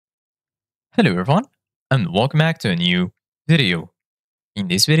Hello everyone, and welcome back to a new video. In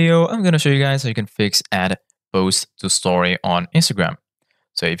this video, I'm going to show you guys how you can fix add post to story on Instagram.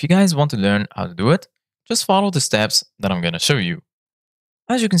 So if you guys want to learn how to do it, just follow the steps that I'm going to show you.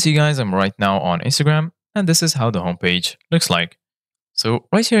 As you can see guys, I'm right now on Instagram, and this is how the homepage looks like. So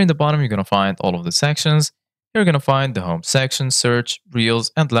right here in the bottom, you're going to find all of the sections. You're going to find the home section, search,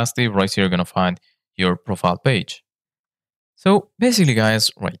 reels, and lastly, right here, you're going to find your profile page. So basically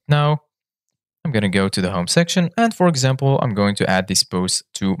guys, right now, I'm going to go to the home section and for example, I'm going to add this post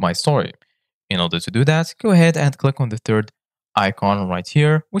to my story. In order to do that, go ahead and click on the third icon right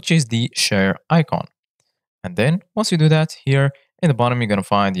here, which is the share icon. And then once you do that, here in the bottom, you're going to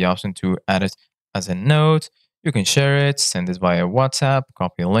find the option to add it as a note. You can share it, send it via WhatsApp,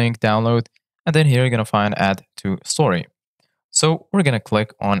 copy a link, download, and then here you're going to find add to story. So we're going to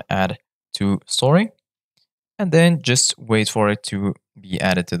click on add to story and then just wait for it to be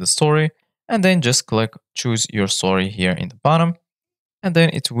added to the story. And then just click choose your story here in the bottom, and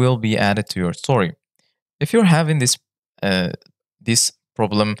then it will be added to your story. If you're having this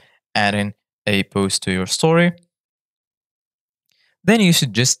problem adding a post to your story, then you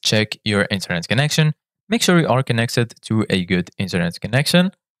should just check your internet connection. Make sure you are connected to a good internet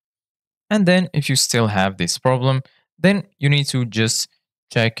connection. And then if you still have this problem, then you need to just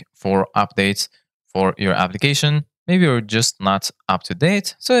check for updates for your application. Maybe you're just not up to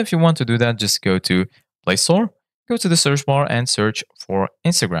date. So if you want to do that, just go to Play Store, go to the search bar and search for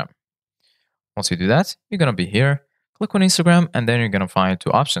Instagram. Once you do that, you're going to be here, click on Instagram, and then you're going to find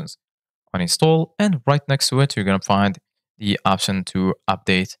two options: uninstall, and right next to it, you're going to find the option to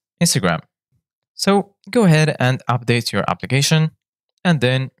update Instagram. So go ahead and update your application, and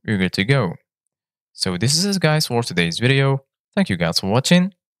then you're good to go. So this is it guys for today's video. Thank you guys for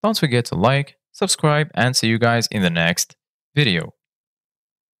watching. Don't forget to like, subscribe, and see you guys in the next video.